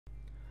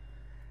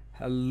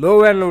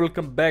Hello and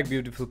welcome back,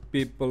 beautiful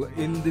people.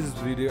 In this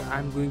video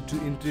I'm going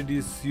to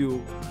introduce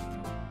you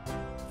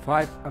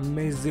 5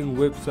 amazing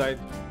websites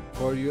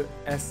for your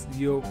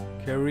SEO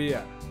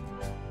career.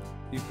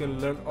 You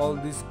can learn all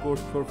this course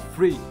for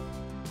free.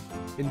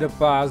 In the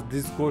past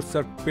these courses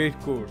are paid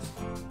course,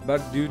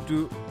 but due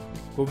to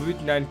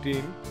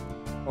COVID-19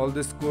 all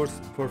this course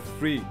for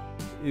free.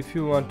 If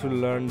you want to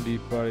learn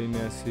deeper in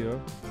SEO,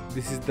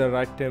 this is the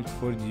right time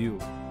for you.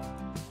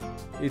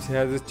 It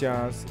has a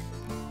chance.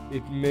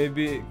 It may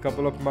be a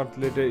couple of months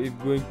later it's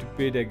going to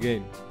pay it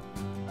again.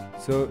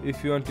 So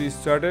if you want to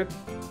start it,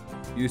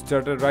 you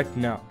start it right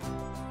now.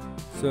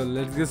 So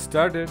let's get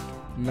started.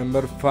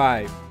 Number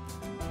 5,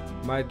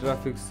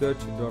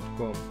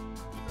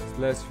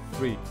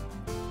 mytrafficsearch.com/free.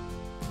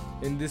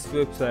 In this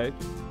website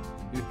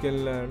you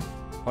can learn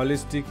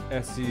holistic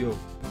SEO.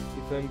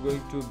 If I'm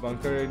going to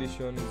bunker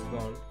edition, is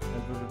gone,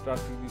 and for the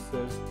traffic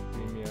research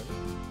premium,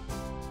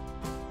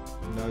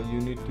 now you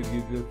need to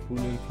give your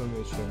full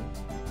information.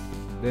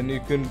 Then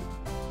you can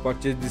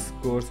purchase this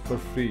course for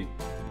free.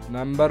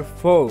 Number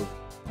 4,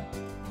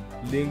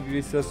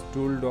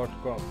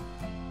 linkresearchtool.com.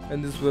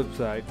 In this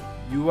website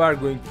you are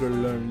going to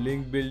learn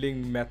link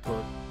building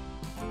method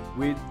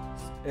with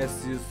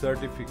SEO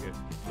certificate,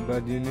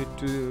 but you need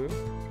to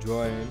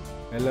join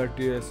LRT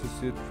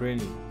associate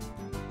training.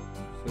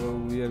 So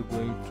we are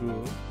going to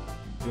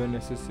join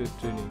associate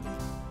training.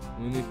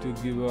 We need to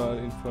give our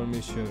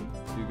information.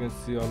 You can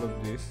see all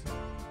of this.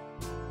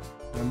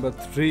 Number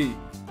 3,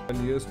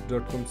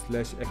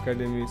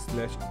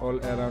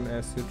 news.com/academy/all-around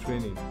SEO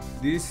training.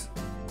 This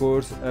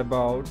course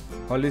about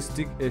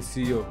holistic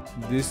SEO.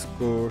 This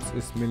course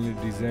is mainly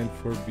designed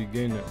for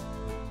beginner.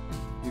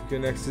 You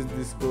can access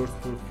this course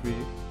for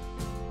free.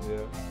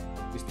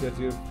 Start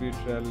your free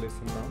trial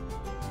lesson now.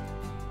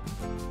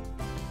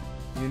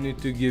 You need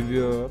to give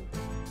your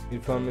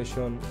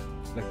information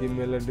like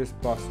email address,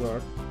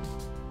 password.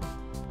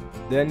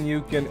 Then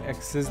you can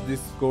access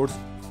this course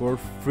for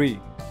free.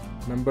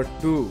 Number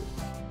 2,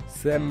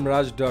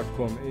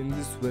 Semraj.com. In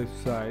this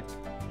website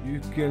you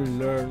can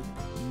learn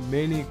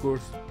many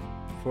courses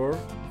for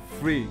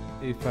free.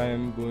 If I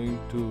am going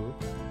to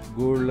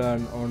go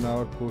learn on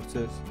our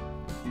courses,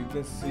 you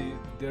can see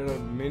there are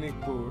many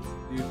courses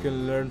you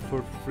can learn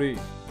for free.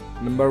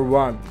 Number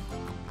 1,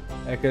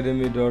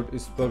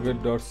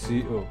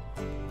 Academyspokenco.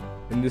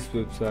 In this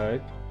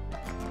website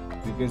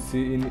you can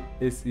see in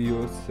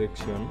SEO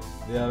section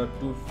there are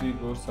 2 free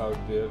courses out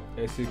there: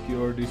 SEO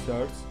keyword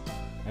research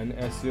and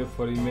SEO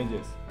for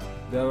images.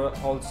 There are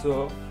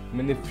also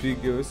many free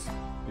courses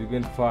you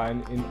can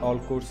find in all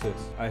courses.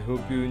 I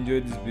hope you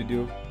enjoyed this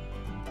video.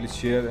 Please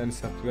share and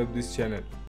subscribe this channel.